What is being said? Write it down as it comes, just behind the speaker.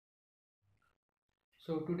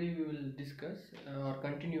So today we will discuss or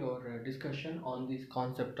continue our discussion on this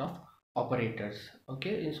concept of operators.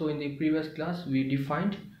 Okay, and so in the previous class we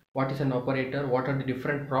defined what is an operator, what are the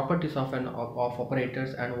different properties of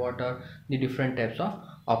operators, and what are the different types of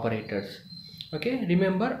operators. Okay,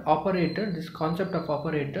 remember operator, this concept of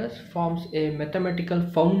operators forms a mathematical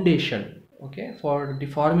foundation, okay, for the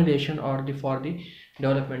formulation or for the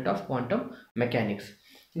development of quantum mechanics.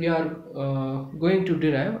 We are going to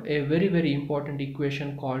derive a very important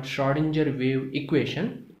equation called Schrodinger wave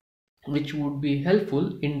equation, which would be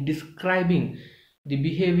helpful in describing the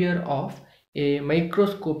behavior of a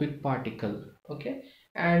microscopic particle. Okay,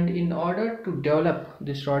 and in order to develop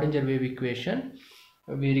the Schrodinger wave equation,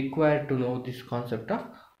 we require to know this concept of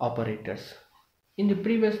operators. In the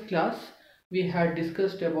previous class we had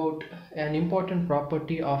discussed about an important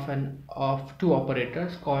property of two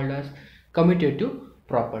operators called as commutative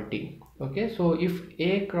property. Okay, so if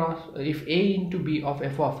a into b of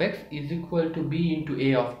f of x is equal to b into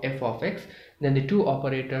a of f of x, then the two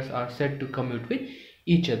operators are said to commute with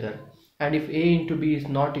each other. And if a into b is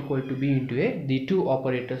not equal to b into a, the two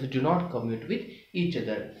operators do not commute with each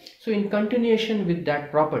other. So in continuation with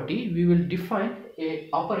that property, we will define a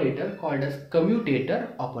operator called as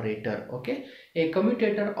commutator operator. Okay, a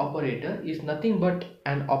commutator operator is nothing but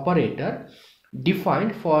an operator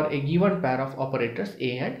defined for a given pair of operators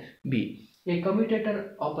a and b. A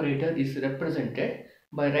commutator operator is represented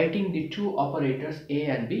by writing the two operators a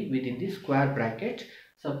and b within the square bracket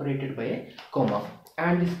separated by a comma,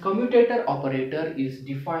 and this commutator operator is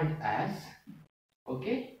defined as,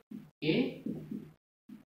 okay, a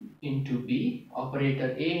into b,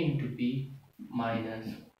 operator a into b minus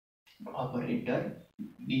operator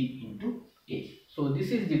b into a. So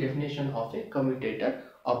this is the definition of a commutator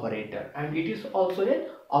operator, and it is also an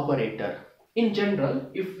operator. In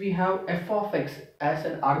general, if we have f of x as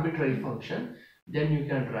an arbitrary function, then you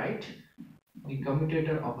can write the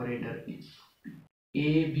commutator operator is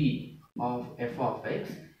ab of f of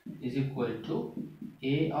x is equal to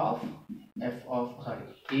a of a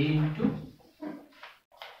into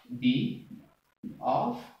b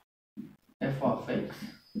of f of x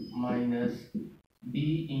minus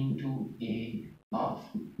b into a of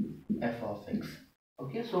f of x.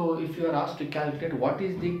 Okay, so if you are asked to calculate what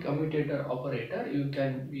is the commutator operator, you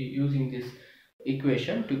can be using this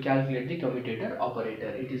equation to calculate the commutator operator.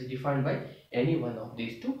 It is defined by any one of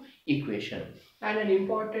these two equations. And an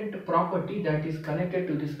important property that is connected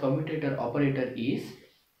to this commutator operator is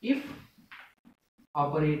if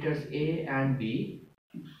operators a and b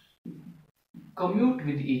commute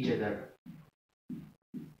with each other.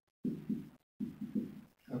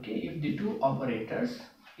 Okay, if the two operators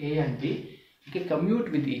a and b, okay,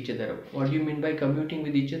 commute with each other. What do you mean by commuting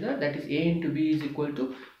with each other? That is a into b is equal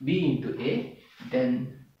to b into a,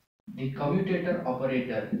 then the commutator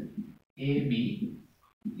operator ab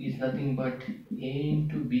is nothing but a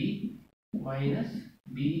into b minus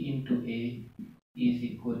b into a is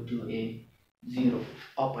equal to a zero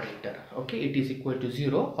operator. Okay, it is equal to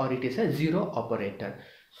zero, or it is a zero operator.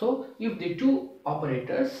 So if the two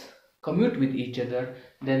operators commute with each other,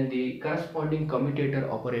 then the corresponding commutator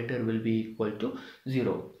operator will be equal to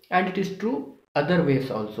 0. And it is true other ways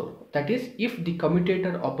also. That is, if the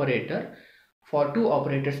commutator operator for two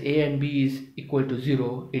operators a and b is equal to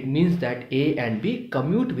 0, it means that a and b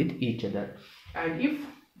commute with each other. And if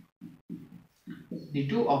the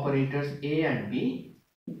two operators a and b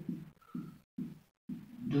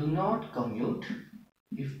do not commute,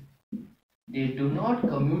 if they do not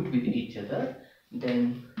commute with each other,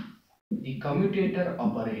 then the commutator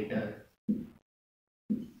operator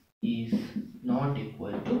is not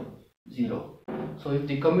equal to 0. So if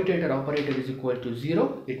the commutator operator is equal to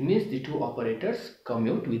 0, it means the two operators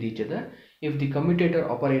commute with each other. If the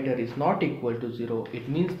commutator operator is not equal to 0, it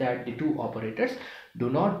means that the two operators do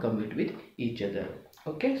not commute with each other.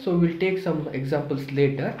 Okay, so we'll take some examples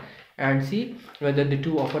later and see whether the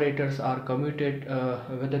two operators are commute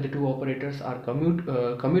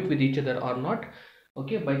with each other or not.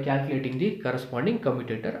 Okay, by calculating the corresponding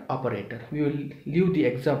commutator operator. We will leave the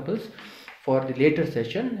examples for the later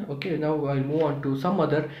session. Okay, now I'll move on to some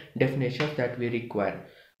other definitions that we require.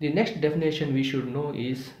 The next definition we should know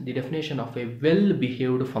is the definition of a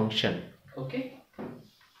well-behaved function. Okay,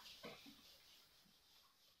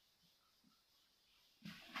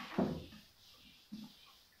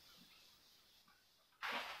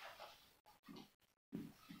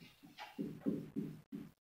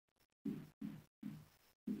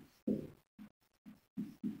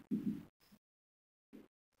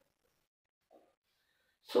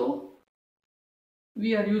 so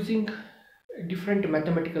we are using different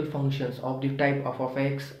mathematical functions of the type of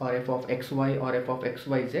x or f of xy or f of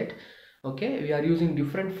xyz. Okay, we are using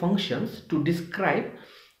different functions to describe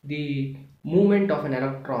the movement of an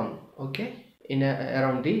electron, okay,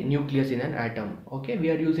 around the nucleus in an atom. Okay, we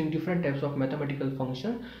are using different types of mathematical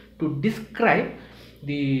functions to describe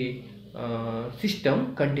the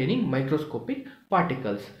system containing microscopic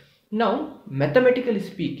particles. Now, mathematically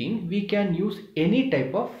speaking, we can use any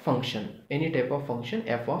type of function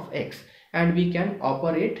f of x, and we can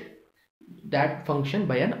operate that function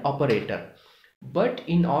by an operator. But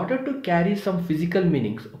in order to carry some physical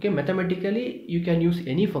meanings, okay, mathematically you can use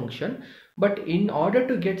any function, but in order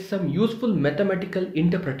to get some useful mathematical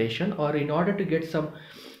interpretation, or in order to get some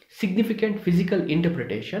significant physical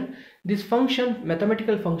interpretation, this function,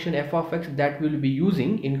 mathematical function f of x that we will be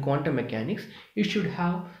using in quantum mechanics, it should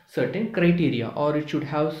have certain criteria, or it should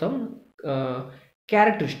have some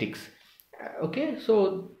characteristics. Okay,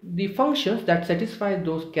 so the functions that satisfy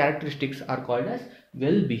those characteristics are called as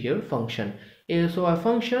well-behaved function. So a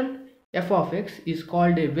function f of x is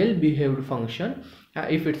called a well-behaved function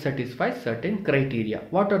if it satisfies certain criteria.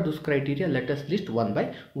 What are those criteria? Let us list one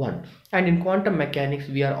by one. And in quantum mechanics,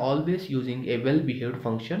 we are always using a well-behaved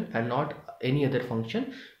function and not any other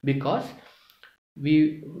function, because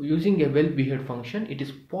we using a well-behaved function, it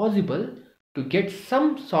is possible to get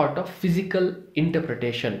some sort of physical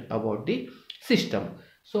interpretation about the system.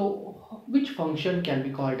 So which function can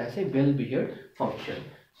be called as a well-behaved function?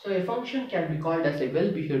 So a function can be called as a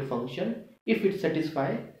well-behaved function if it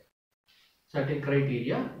satisfies certain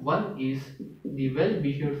criteria. One is the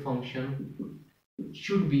well-behaved function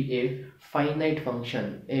should be a finite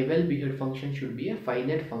function. A well-behaved function should be a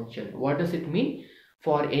finite function. What does it mean?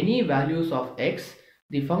 For any values of x,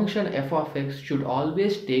 the function f of x should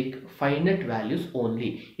always take finite values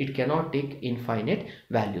only. It cannot take infinite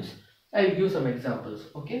values. I will give some examples.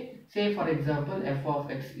 Okay, say for example f of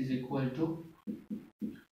x is equal to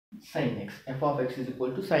sin x. F of x is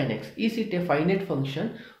equal to sin x. Is it a finite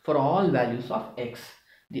function for all values of x?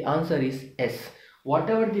 The answer is yes.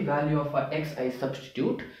 Whatever the value of x I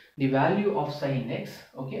substitute, the value of sin x,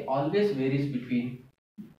 okay, always varies between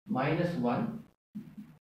 -1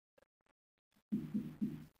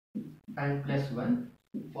 and +1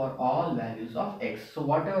 for all values of x. So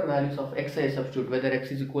whatever values of x I substitute, whether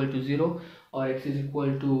x is equal to 0 or x is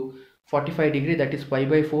equal to 45 degree, that is pi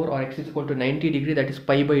by 4, or x is equal to 90 degree, that is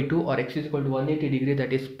pi by 2, or x is equal to 180 degree,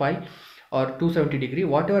 that is pi, or 270 degree,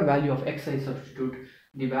 whatever value of x I substitute,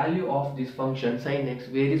 the value of this function sin x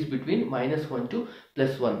varies between -1 to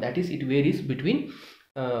 +1. That is, it varies between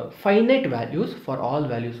finite values for all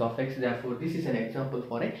values of x. Therefore, this is an example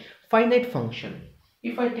for a finite function.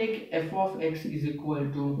 If I take f of x is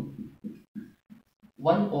equal to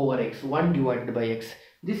 1 over x, 1 divided by x,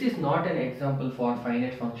 this is not an example for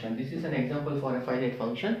finite function. This is an example for a finite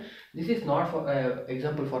function. This is not for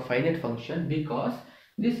example for finite function, because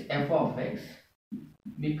this f of x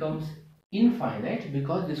becomes infinite,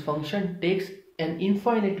 because this function takes an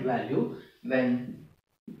infinite value when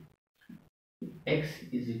x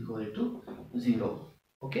is equal to 0.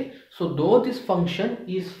 Okay, so though this function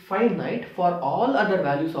is finite for all other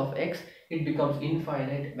values of x, it becomes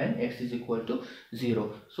infinite when x is equal to 0.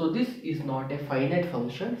 So this is not a finite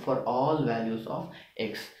function for all values of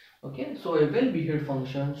x. Okay, so a well-behaved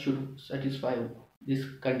function should satisfy this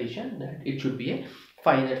condition, that it should be a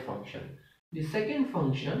finite function. The second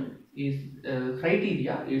function is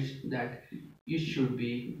criteria is that it should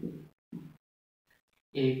be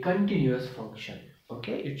a continuous function.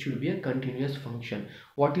 Okay, it should be a continuous function.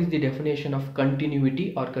 What is the definition of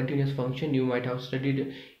continuity or continuous function? You might have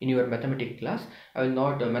studied in your mathematics class. I will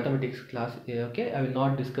not mathematics class, okay, I will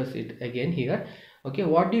not discuss it again here. Okay,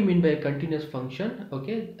 what do you mean by a continuous function?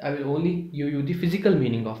 Okay, I will only give you the physical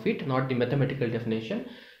meaning of it, not the mathematical definition.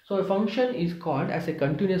 So a function is called as a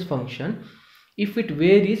continuous function if it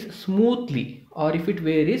varies smoothly, or if it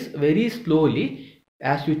varies very slowly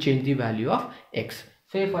as you change the value of x.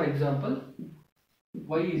 Say for example,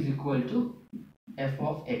 y is equal to f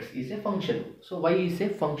of x is a function. So y is a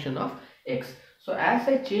function of x. So as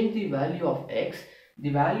I change the value of x, the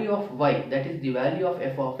value of y, that is the value of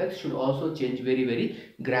f of x, should also change very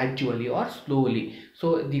gradually or slowly.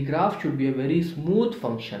 So the graph should be a very smooth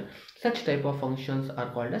function. Such type of functions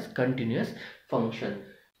are called as continuous function.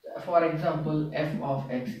 For example, f of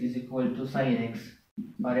x is equal to sin x,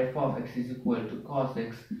 or f of x is equal to cos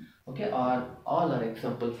x, okay, or all are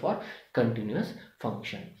example for continuous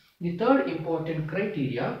function. The third important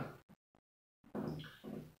criteria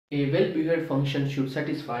a well-behaved function should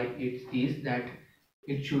satisfy it is that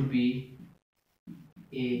it should be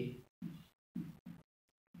a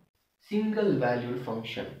single valued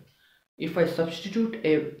function. if I substitute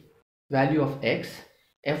a value of x,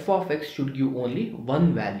 f of x should give only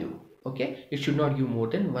one value. Okay, it should not give more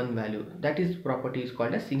than one value. That is property is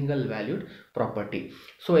called a single valued property.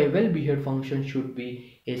 So a well behaved function should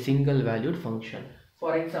be a single valued function.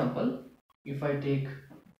 For example, if I take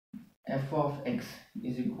f of x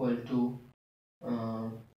is equal to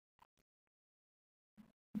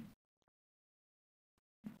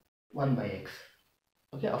 1 by x.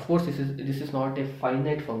 Okay, of course this is not a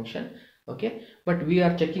finite function. Okay, but we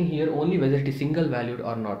are checking here only whether it is single valued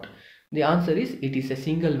or not. The answer is it is a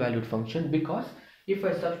single valued function, because if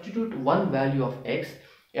I substitute one value of x,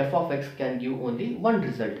 f of x can give only one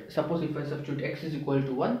result. Suppose if I substitute x is equal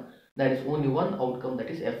to 1, there is only one outcome, that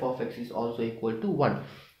is f of x is also equal to 1.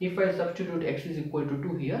 If I substitute x is equal to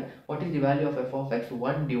 2 here, what is the value of f of x?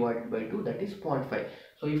 1 divided by 2, that is 0.5.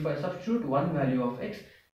 So if I substitute one value of x,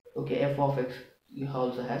 okay, f of x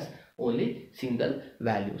also has only single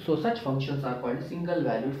value. So such functions are called single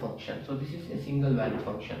valued function. So this is a single valued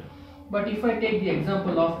function. But if I take the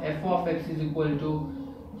example of f of x is equal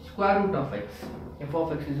to square root of x, f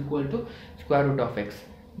of x is equal to square root of x,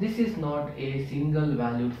 this is not a single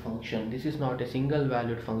valued function. This is not a single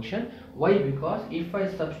valued function. Why? Because if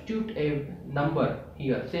I substitute a number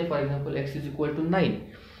here, say for example x is equal to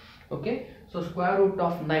 9, okay, so square root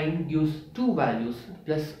of 9 gives two values,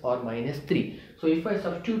 plus or minus 3. So if I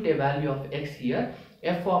substitute a value of x here,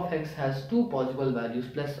 f of x has two possible values,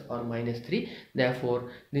 plus or minus 3. Therefore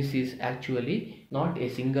this is actually not a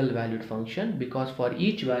single valued function, because for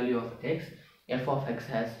each value of x, f of x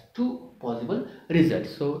has two possible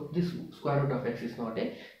results. So this square root of x is not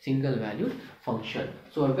a single valued function.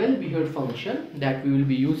 So a well behaved function that we will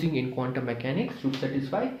be using in quantum mechanics should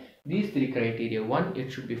satisfy these three criteria. One,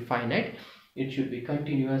 it should be finite, it should be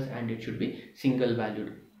continuous, and it should be single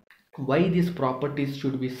valued. Why these properties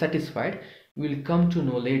should be satisfied, we will come to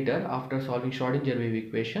know later after solving Schrodinger wave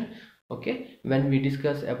equation. Okay, when we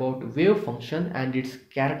discuss about wave function and its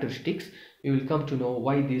characteristics, we will come to know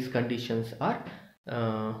why these conditions are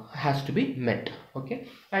has to be met. Okay,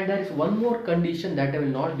 and there is one more condition that I will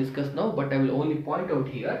not discuss now, but I will only point out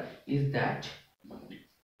here, is that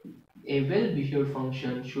a well behaved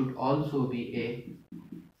function should also be a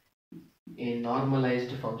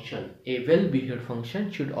normalized function. A well behaved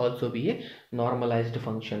function should also be a normalized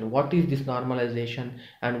function. What is this normalization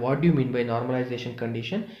and what do you mean by normalization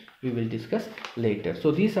condition, we will discuss later.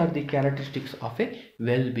 So these are the characteristics of a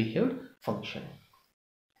well behaved function.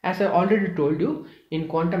 As I already told you, in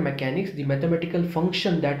quantum mechanics, the mathematical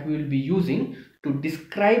function that we will be using to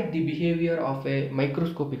describe the behavior of a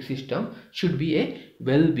microscopic system should be a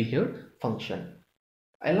well behaved function.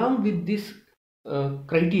 Along with this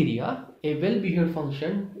criteria, a well behaved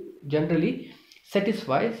function generally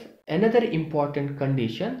satisfies another important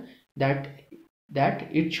condition, that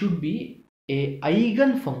it should be a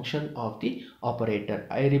eigen function of the operator.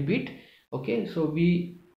 I repeat, okay, so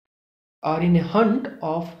we are in a hunt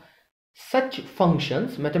of such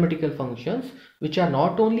functions, mathematical functions, which are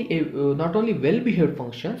not only well behaved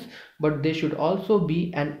functions, but they should also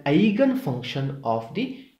be an eigen function of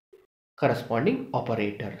the corresponding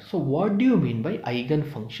operator. So what do you mean by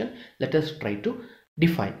eigen function? Let us try to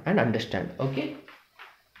define and understand. Okay,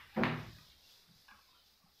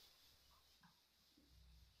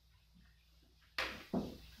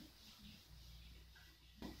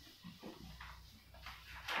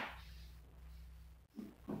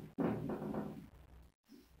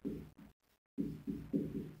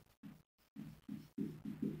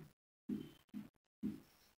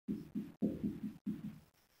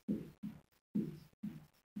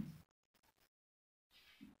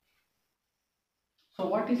 so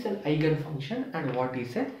what is an eigen function and what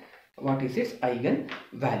is its eigen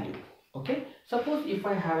value? Okay, suppose if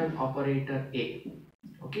I have an operator A,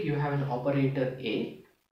 okay, you have an operator A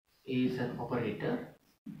is an operator,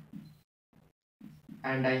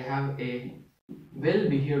 and I have a well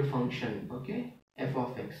behaved function, okay, f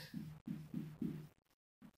of x.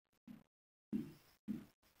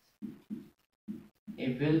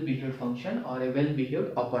 A well behaved function or a well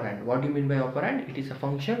behaved operand. What do you mean by operand? It is a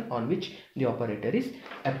function on which the operator is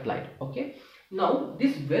applied. Okay, now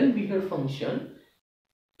this well behaved function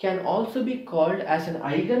can also be called as an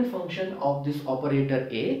eigen function of this operator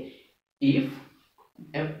A if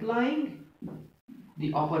applying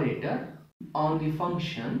the operator on the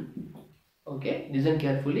function, okay, listen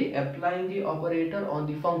carefully, applying the operator on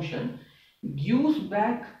the function gives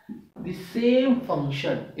back the same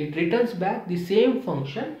function, it returns back the same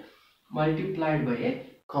function multiplied by a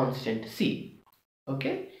constant c.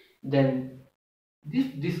 Okay, then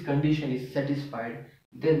this condition is satisfied,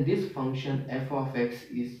 then this function f of x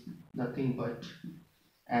is nothing but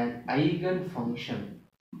an eigenfunction.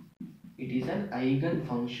 It is an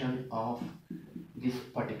eigenfunction of this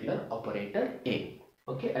particular operator A.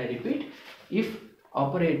 Okay, I repeat, if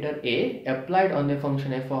operator A applied on the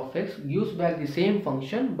function f of x gives back the same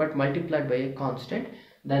function but multiplied by a constant,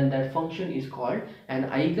 then that function is called an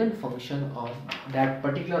eigenfunction of that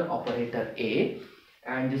particular operator A,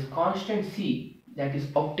 and this constant C that is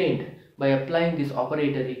obtained by applying this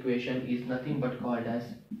operator equation is nothing but called as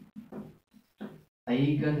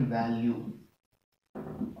eigenvalue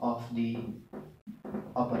of the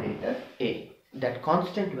operator A. That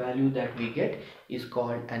constant value that we get is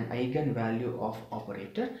called an eigenvalue of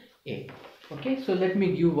operator A. Okay, so let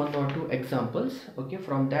me give one or two examples. Okay,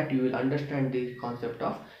 from that you will understand the concept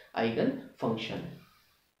of eigenfunction.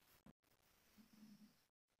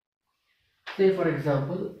 Say for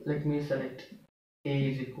example, let me select A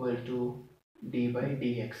is equal to d by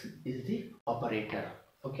dx is the operator.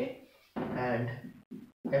 Okay, and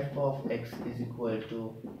f of x is equal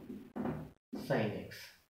to sin x.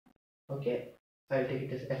 Okay, I'll take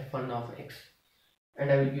it as f1 of x,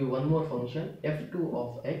 and I will give one more function, f2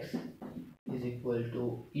 of x is equal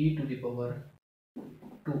to e to the power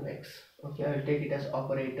 2x. Okay, I will take it as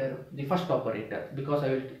operator, the first operator, because I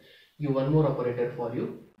will give one more operator for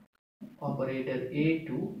you. Operator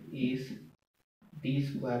a2 is d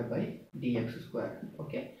square by dx square.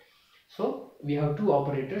 Okay, so we have two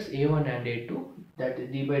operators a1 and a2, that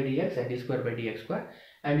is d by dx and d square by dx square,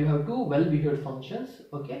 and you have two well-behaved functions.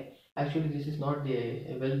 Okay, actually this is not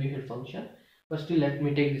the well-behaved function, but still let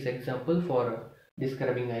me take this example for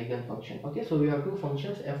describing eigenfunction. Okay, so we have two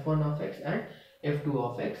functions, f1 of x and f2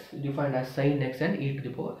 of x, defined as sin x and e to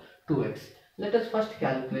the power 2x. Let us first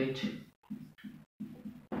calculate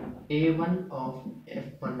a1 of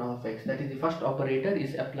f1 of x, that is the first operator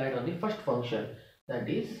is applied on the first function, that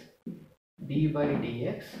is d by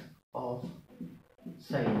dx of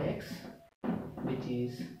sin x, which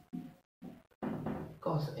is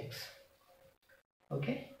cos x.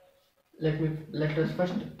 Okay, let us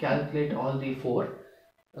first calculate all the four.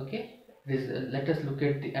 Okay, let us look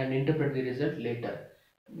at and interpret the result later.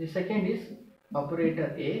 The second is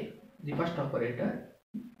operator A, the first operator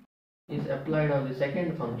is applied on the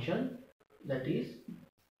second function, that is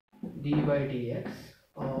d by dx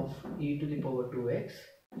of e to the power 2x.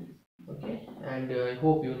 Okay, and I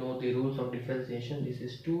hope you know the rules of differentiation. This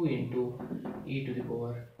is 2 into e to the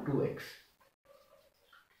power 2x.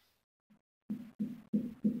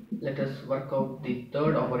 Let us work out the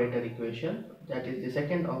third operator equation, that is the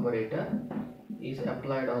second operator is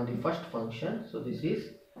applied on the first function, so this is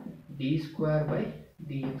d square by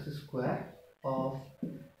dx square of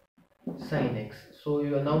sin x. So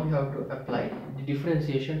now you have to apply the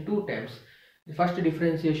differentiation two times. The first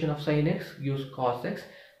differentiation of sin x gives cos x,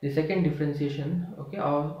 the second differentiation, okay,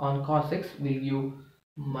 on cos x will give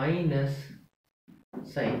minus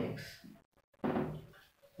sin x.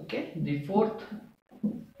 Okay, the fourth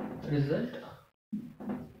result,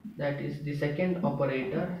 that is the second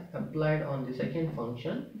operator applied on the second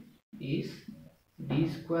function, is d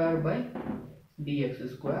square by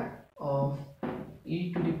dx square of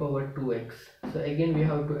e to the power 2x. So again we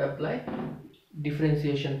have to apply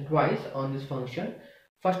differentiation twice on this function.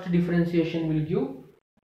 First differentiation will give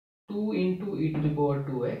 2 into e to the power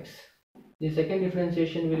 2x. The second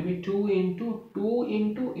differentiation will be 2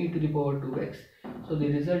 into e to the power 2x. So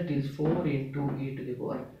the result is 4 into e to the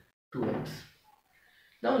power 2x.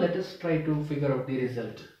 Now let us try to figure out the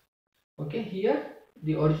result. Okay, here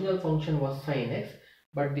the original function was sin x,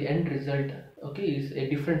 but the end result, okay, is a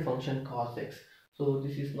different function cos x. So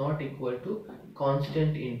this is not equal to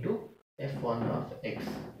constant into f1 of x.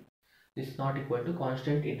 This is not equal to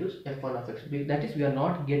constant into f1 of x. That is, we are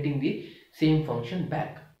not getting the same function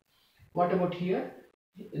back. What about here?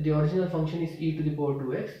 The original function is e to the power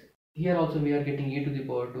 2x. Here also we are getting e to the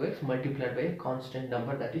power 2x multiplied by a constant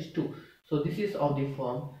number, that is 2. So this is of the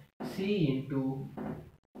form c into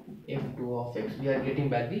f2 of x. We are getting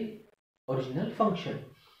back the original function.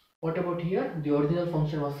 What about here? The original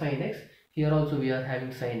function was sin x. Here also we are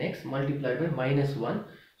having sin x multiplied by minus 1.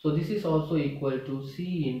 So this is also equal to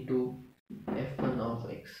c into f1 of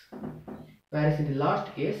x. Whereas in the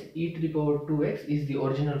last case, e to the power 2x is the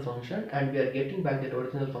original function, and we are getting back that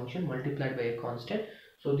original function multiplied by a constant.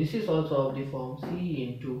 So this is also of the form c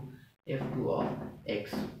into f2 of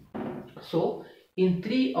x. So in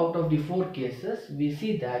 3 out of the 4 cases, we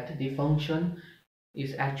see that the function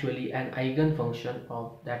is actually an eigenfunction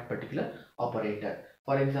of that particular operator.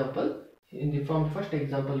 For example, from the first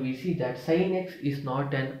example, we see that sin x is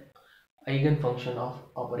not an eigenfunction of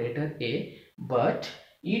operator A, but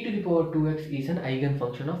e to the power 2x is an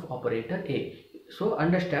eigenfunction of operator A. So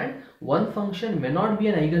understand, one function may not be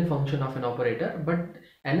an eigenfunction of an operator, but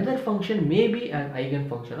another function may be an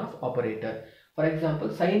eigenfunction of operator. For example,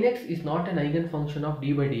 sin x is not an eigenfunction of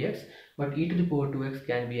d by dx, but e to the power 2x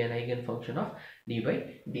can be an eigenfunction of d by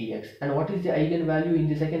dx. And what is the eigenvalue in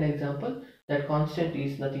the second example? That constant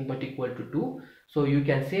is nothing but equal to 2. So you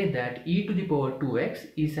can say that e to the power 2x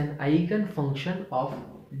is an eigenfunction of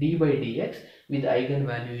d by dx with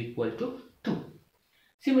eigenvalue equal to 2.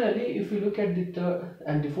 Similarly, if you look at the third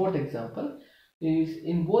and the fourth example, is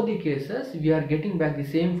in both the cases we are getting back the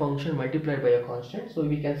same function multiplied by a constant. So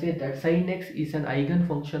we can say that sin x is an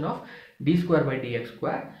eigenfunction of d square by dx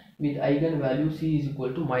square with eigenvalue c is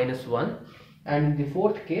equal to -1. And in the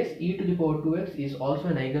fourth case, e to the power 2x is also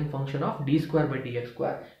an eigenfunction of d square by dx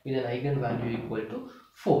square with an eigenvalue equal to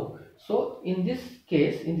 4. So in this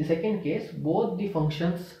case, in the second case, both the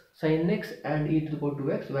functions sin x and e to the power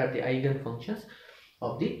 2x were the eigenfunctions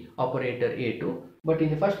of the operator A2, but in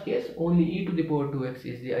the first case only e to the power 2x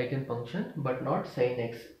is the eigenfunction but not sin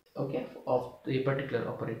x, okay, of the particular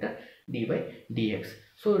operator d by dx.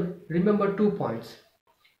 So remember 2 points.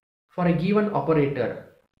 For a given operator,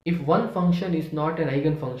 if one function is not an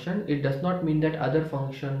eigenfunction, it does not mean that other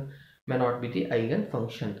function may not be the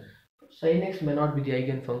eigenfunction. Sin x may not be the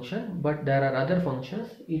eigenfunction, but there are other functions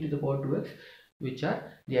e to the power 2x which are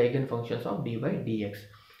the eigenfunctions of d by dx.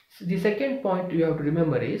 So the second point you have to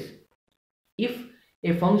remember is, if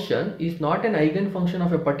a function is not an eigenfunction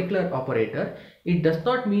of a particular operator, it does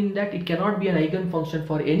not mean that it cannot be an eigenfunction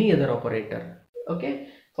for any other operator. Okay,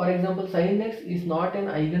 for example, sin x is not an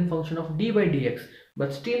eigenfunction of d by dx,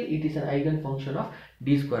 but still it is an eigenfunction of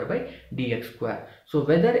d square by dx square. So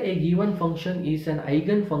whether a given function is an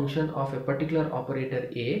eigenfunction of a particular operator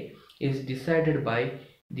A is decided by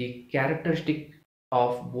the characteristic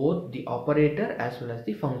of both the operator as well as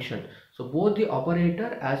the function. So both the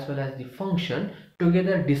operator as well as the function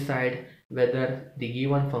together decide whether the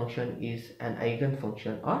given function is an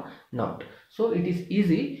eigenfunction or not. So it is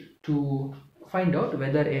easy to find out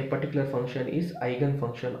whether a particular function is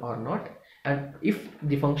eigenfunction or not, and if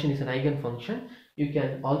the function is an eigenfunction, you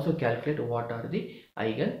can also calculate what are the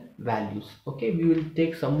eigenvalues. Okay, we will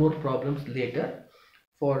take some more problems later.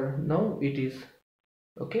 For now it is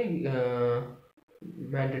okay,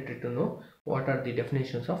 mandatory to know what are the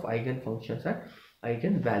definitions of eigenfunctions and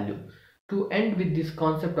eigenvalue. To end with this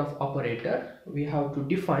concept of operator, we have to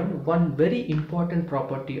define one very important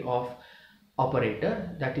property of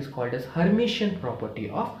operator, that is called as Hermitian property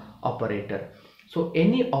of operator. So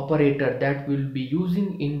any operator that will be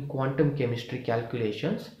using in quantum chemistry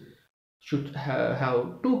calculations should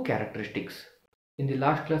have two characteristics. In the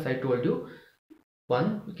last class I told you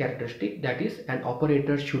one characteristic, that is an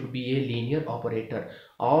operator should be a linear operator.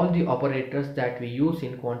 All the operators that we use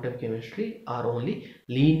in quantum chemistry are only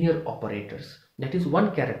linear operators. That is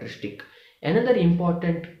one characteristic. Another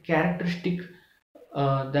important characteristic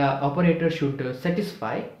the operator should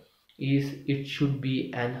satisfy is it should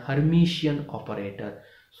be an Hermitian operator.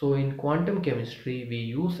 So in quantum chemistry we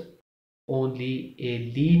use only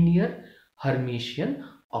a linear Hermitian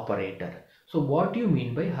operator. So what do you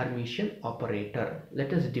mean by Hermitian operator?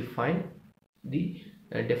 Let us define the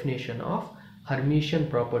definition of Hermitian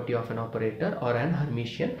property of an operator or an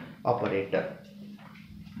Hermitian operator.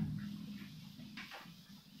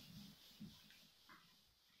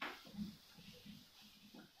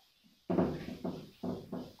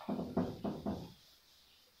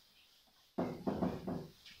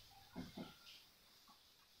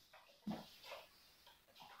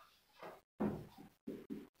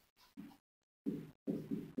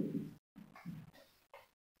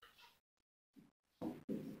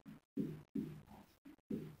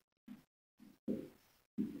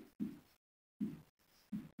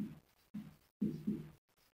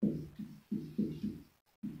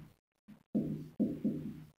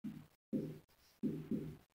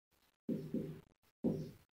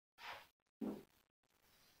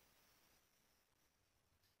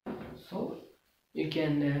 So you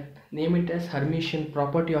can name it as Hermitian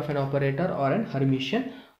property of an operator or an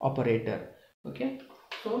Hermitian operator. Okay,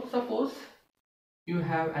 so suppose you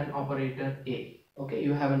have an operator A. Okay,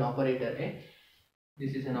 you have an operator A.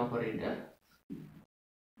 This is an operator,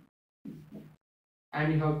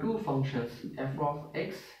 and you have two functions, f of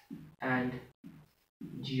x and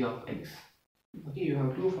g of x. Okay, you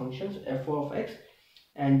have two functions, f of x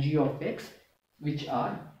and g of x, which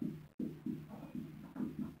are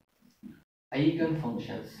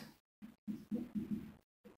eigenfunctions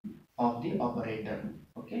of the operator.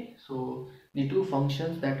 Okay, so the two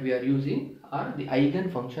functions that we are using are the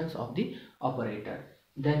eigenfunctions of the operator.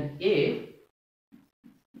 Then A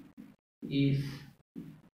is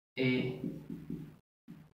a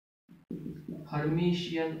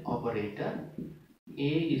Hermitian operator. A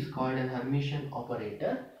is called an Hermitian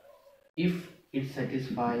operator if it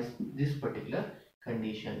satisfies this particular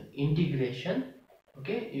condition. Integration,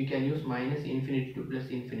 okay, you can use minus infinity to plus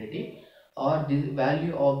infinity, or the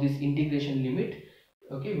value of this integration limit,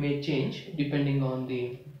 okay, may change depending on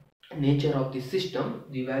the nature of the system.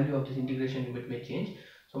 The value of this integration limit may change.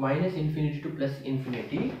 So minus infinity to plus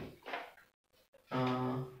infinity,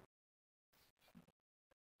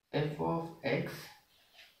 f of x,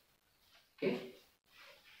 okay,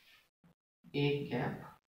 a cap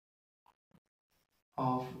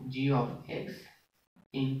of g of x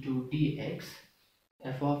into dx,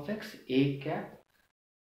 f of x a cap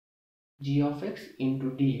g of x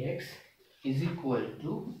into dx is equal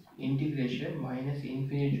to integration minus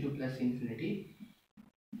infinity to plus infinity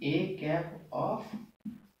a cap of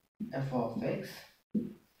f of x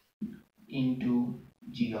into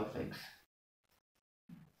g of x.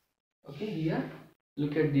 Okay, here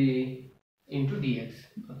look at the into dx.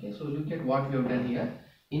 Okay, so look at what we have done here.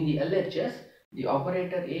 In the LHS, the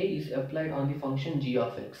operator a is applied on the function g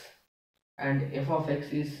of x, and f of x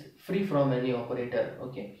is free from any operator.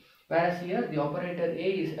 Okay, whereas here the operator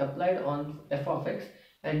a is applied on f of x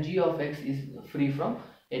and g of x is free from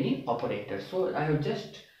any operator. So I have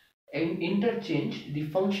just interchanged the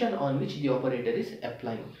function on which the operator is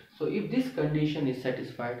applying. So if this condition is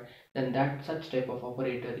satisfied, then that such type of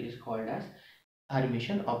operator is called as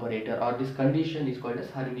Hermitian operator, or this condition is called as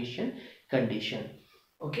Hermitian condition.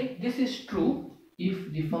 Okay, this is true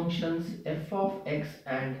if the functions f of x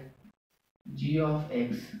and g of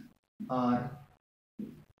x are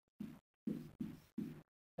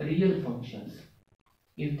real functions.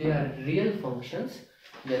 If they are real functions,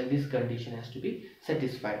 then this condition has to be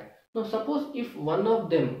satisfied. Now suppose if one of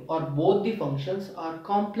them or both the functions are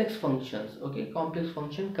complex functions, okay, complex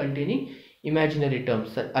function containing imaginary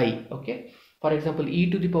terms I, okay. For example, e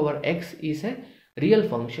to the power x is a real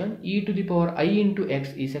function, e to the power I into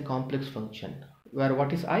x is a complex function, where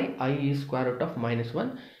what is I? I is square root of minus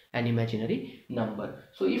 1, an imaginary number.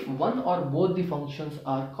 So if one or both the functions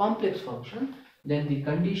are complex function, then the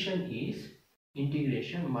condition is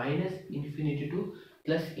integration minus infinity to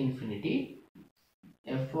plus infinity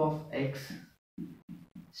f of x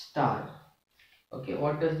star. Okay,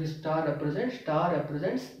 what does this star represent? Star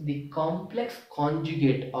represents the complex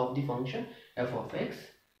conjugate of the function f of x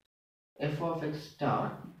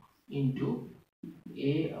star into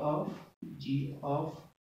a of g of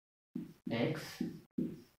x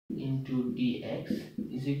into dx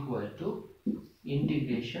is equal to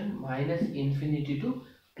integration minus infinity to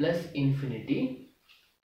plus infinity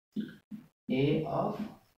a of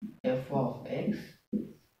f of x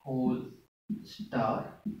whole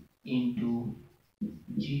star into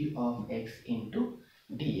g of x into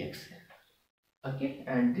dx. Okay,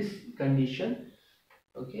 and this condition,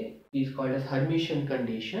 okay, is called as Hermitian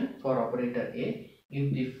condition for operator a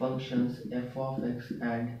if the functions f of x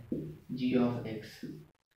and g of x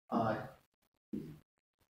are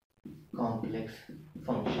complex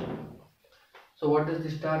function. So what does the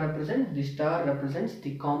star represent? The star represents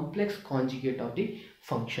the complex conjugate of the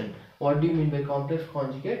function. What do you mean by complex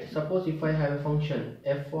conjugate? Suppose if I have a function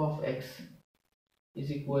f of x is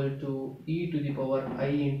equal to e to the power I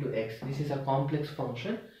into x. This is a complex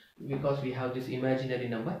function because we have this imaginary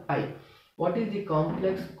number I. What is the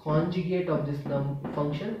complex conjugate of this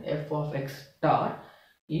function f of x star?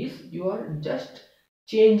 Is you are just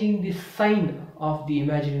changing the sign of the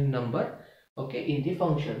imaginary number, okay, in the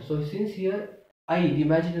function. So since here I, the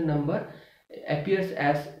imaginary number, appears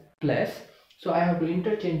as plus, so I have to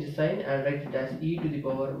interchange the sign and write it as e to the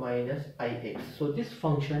power minus ix. So this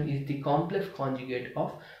function is the complex conjugate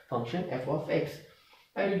of function f of x.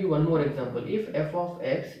 I will give one more example. If f of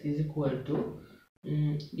x is equal to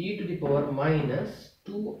e to the power minus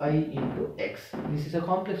 2i into x, this is a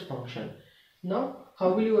complex function. Now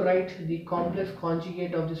how will you write the complex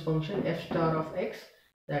conjugate of this function f star of x?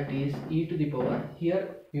 That is e to the power,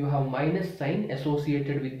 here you have minus sign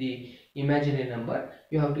associated with the imaginary number,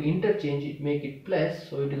 you have to interchange it, make it plus,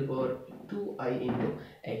 so e to the power 2i into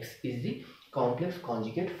x is the complex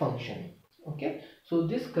conjugate function. Okay, so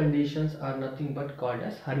these conditions are nothing but called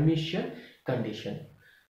as Hermitian condition.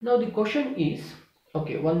 Now the question is,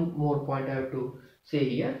 okay, one more point I have to say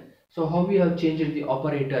here. So how we have changed the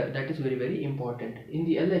operator, that is very important. In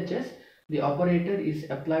the LHS, the operator is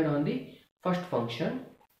applied on the first function,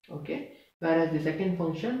 okay, whereas the second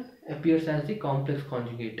function appears as the complex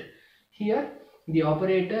conjugate. Here the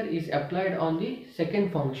operator is applied on the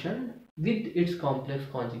second function with its complex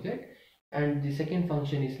conjugate, and the second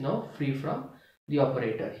function is now free from the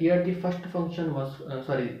operator. Here the first function was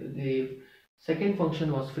the second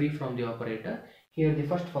function was free from the operator. Here the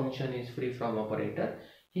first function is free from operator.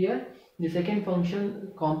 Here the second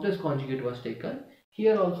function complex conjugate was taken.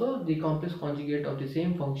 Here also the complex conjugate of the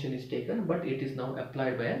same function is taken, but it is now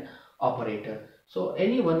applied by an operator. So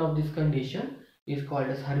any one of these condition is called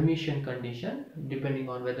as Hermitian condition, depending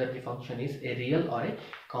on whether the function is a real or a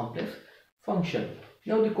complex function.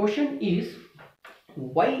 Now the question is,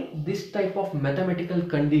 why this type of mathematical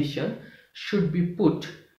condition should be put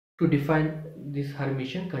to define this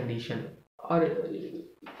Hermitian condition? Or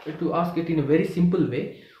to ask it in a very simple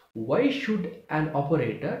way, why should an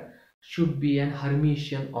operator should be an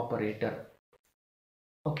Hermitian operator?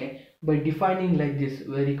 Okay, by defining like this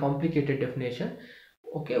very complicated definition.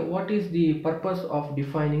 Okay, what is the purpose of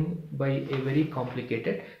defining by a very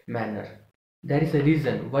complicated manner? There is a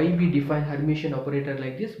reason why we define Hermitian operator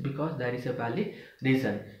like this, because there is a valid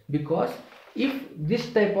reason. Because if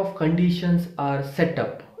this type of conditions are set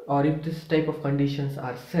up, or if this type of conditions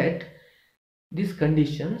are set, these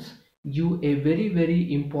conditions give a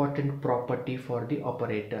very important property for the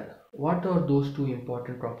operator. What are those two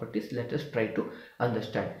important properties? Let us try to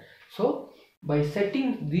understand. So by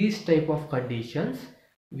setting these type of conditions,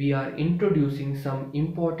 we are introducing some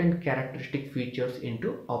important characteristic features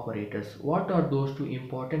into operators. What are those two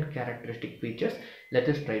important characteristic features? Let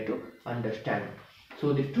us try to understand.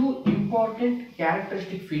 So the two important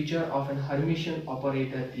characteristic feature of an Hermitian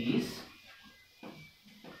operator is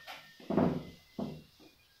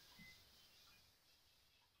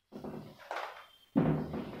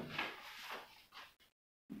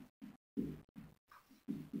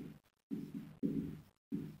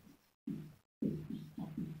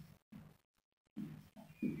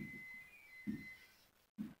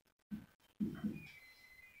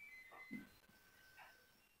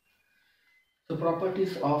the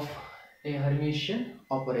properties of a Hermitian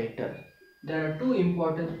operator. There are two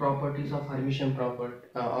important properties of an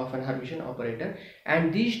Hermitian operator,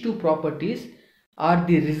 and these two properties are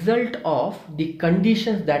the result of the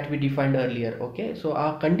conditions that we defined earlier. Okay, so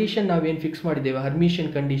our condition now ಏನು fix ಮಾಡಿದ್ದೇವೆ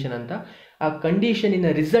Hermitian condition ಅಂತ, ಆ condition in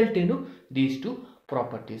a result ಏನು these two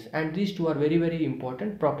properties, and these two are very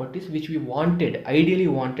important properties which we ideally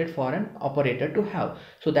wanted for an operator to have.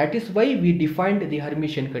 So that is why we defined the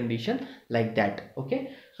Hermitian condition like that. Okay,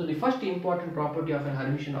 so the first important property of an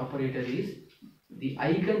Hermitian operator is the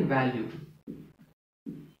eigenvalue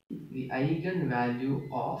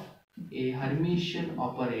of a Hermitian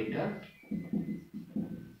operator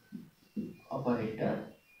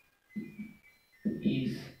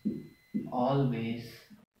is always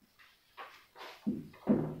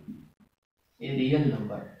a real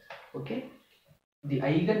number. Okay, the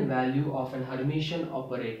eigenvalue of an Hermitian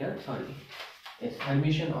operator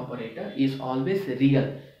is always real.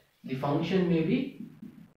 The function may be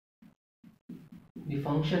the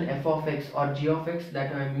function f of x or g of x that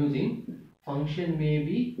I am using. Function may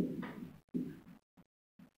be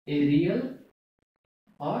a real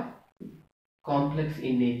or complex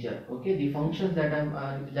in nature. Okay, the functions that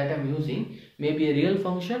I'm using may be a real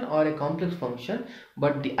function or a complex function,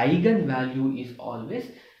 but the eigenvalue is always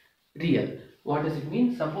real. What does it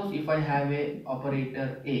mean? Suppose if I have a operator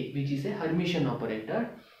A, which is a Hermitian operator,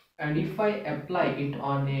 and if I apply it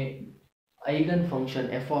on a eigen function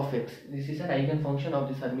f of x, this is an eigen function of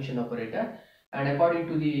this Hermitian operator, and according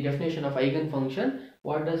to the definition of eigen function,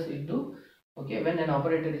 what does it do? Okay, when an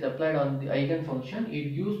operator is applied on the eigen function,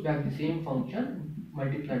 it gives back the same function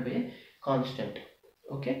multiplied by a constant.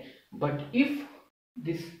 Okay, but if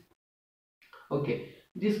this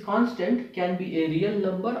constant can be a real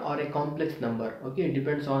number or a complex number. Okay, it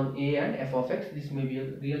depends on a and f of x. This may be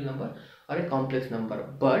a real number or a complex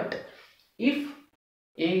number. But if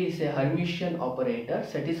A is a Hermitian operator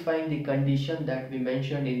satisfying the condition that we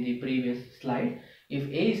mentioned in the previous slide, if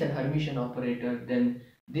A is a Hermitian operator, then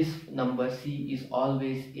this number C is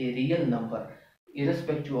always a real number,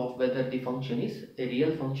 irrespective of whether the function is a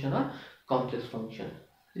real function or complex function.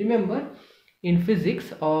 Remember, in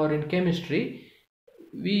physics or in chemistry,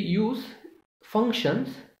 we use functions,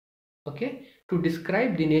 okay, to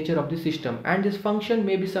describe the nature of the system, and this function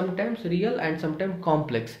may be sometimes real and sometimes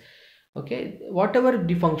complex. Okay, whatever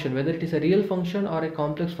the function, whether it is a real function or a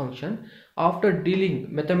complex function, after dealing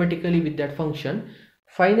mathematically with that function,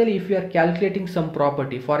 finally if you are calculating some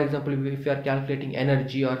property, for example if you are calculating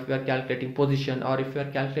energy, or if you are calculating position, or if you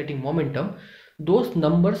are calculating momentum, those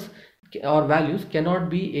numbers or values cannot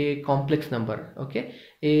be a complex number. Okay,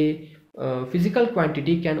 a physical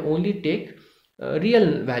quantity can only take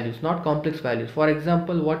real values, not complex values. For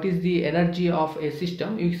example, what is the energy of a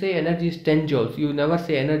system? You say energy is 10 joules. You never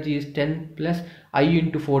say energy is 10 plus I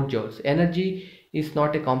into 4 joules. Energy is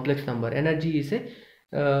not a complex number. Energy is a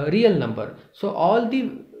real number. So all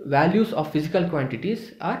the values of physical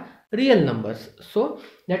quantities are real numbers. So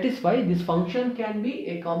that is why this function can be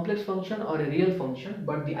a complex function or a real function,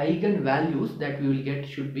 but the eigen values that we will get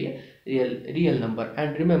should be a real number.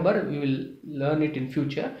 And remember, we will learn it in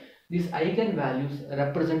future. These eigen values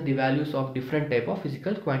represent the values of different type of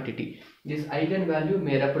physical quantity. This eigen value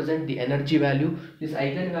may represent the energy value, this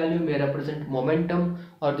eigen value may represent momentum,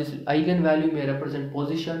 or this eigen value may represent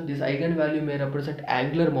position, this eigen value may represent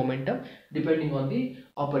angular momentum, depending on the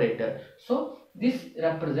operator. So this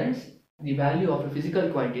represents the value of a physical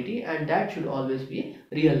quantity, and that should always be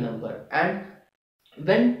real number. And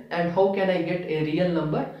when and how can I get a real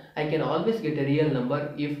number? I can always get a real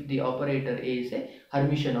number if the operator A is a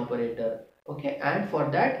Hermitian operator. Okay, and for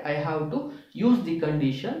that I have to use the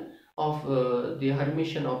condition of the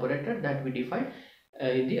Hermitian operator that we defined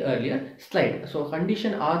in the earlier slide. So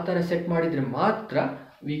condition ಆ ತರ set ಮಾಡಿದ್ರೆ ಮಾತ್ರ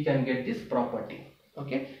we can get this property.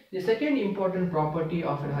 Okay, the second important property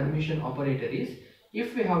of an Hermitian operator is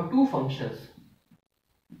if we have two functions,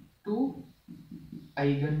 two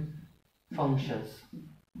eigen functions,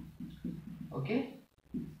 okay,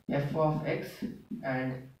 f of x and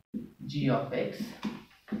g of x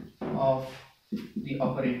of the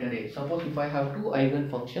operator A. Suppose if I have two eigen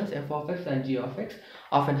functions f of x and g of x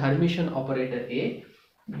of an Hermitian operator A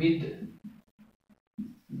with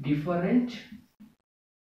different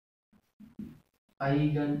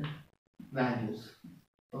eigen values.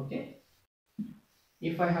 Okay,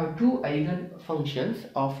 if I have two eigen functions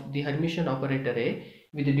of the Hermitian operator A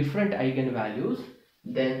with different eigen values,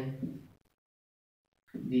 then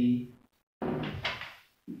the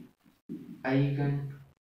eigen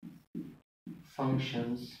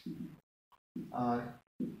functions are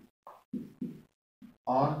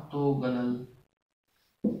orthogonal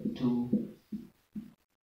to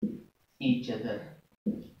each other.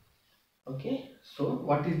 Okay, so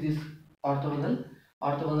what is this orthogonal?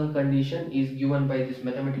 Orthogonal condition is given by this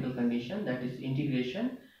mathematical condition, that is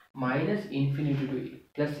integration minus infinity to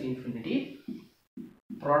plus infinity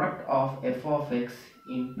product of f of x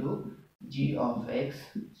into g of x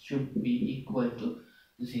should be equal to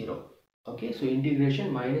 0. Okay, so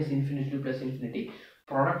integration minus infinity to plus infinity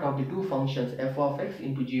product of the two functions f of x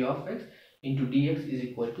into g of x into dx is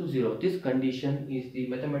equal to 0. This condition is the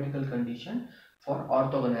mathematical condition for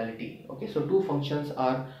orthogonality. Okay, so two functions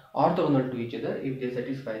are orthogonal to each other if they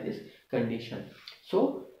satisfy this condition.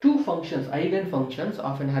 So two functions, eigen functions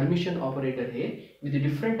of an Hermitian operator A with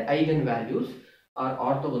different eigen values are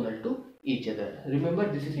orthogonal to each other.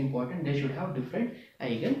 Remember, this is important, they should have different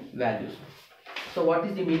eigen values. So what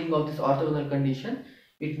is the meaning of this orthogonal condition?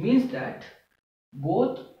 It means that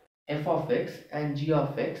both f of x and g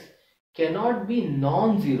of x cannot be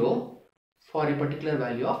non-zero for a particular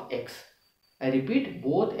value of x. I repeat,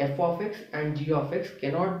 both f of x and g of x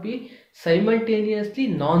cannot be simultaneously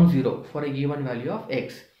non-zero for a given value of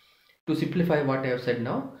x. To simplify what I have said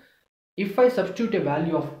now, if I substitute a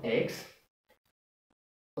value of x,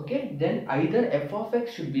 okay, then either f of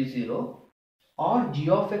x should be 0 or g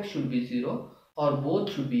of x should be 0 or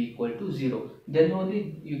both should be equal to 0. Then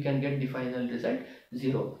only you can get the final result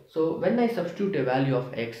 0. So when I substitute a value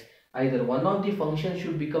of x, either one of the functions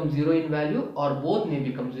should become 0 in value or both may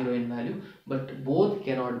become 0 in value, but both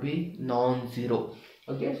cannot be non-zero.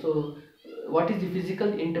 Okay, so what is the physical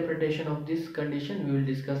interpretation of this condition we will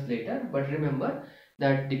discuss later, but remember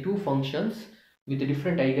that the two functions with the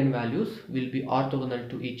different eigen values will be orthogonal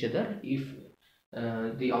to each other if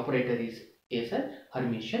the operator is a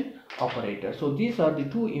Hermitian operator. So these are the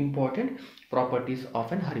two important properties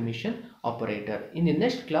of an Hermitian operator. In the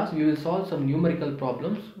next class we will solve some numerical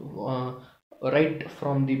problems right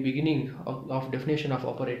from the beginning of definition of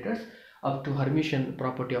operators up to Hermitian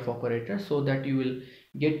property of operators, so that you will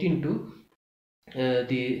get into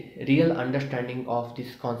the real understanding of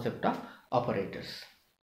this concept of operators.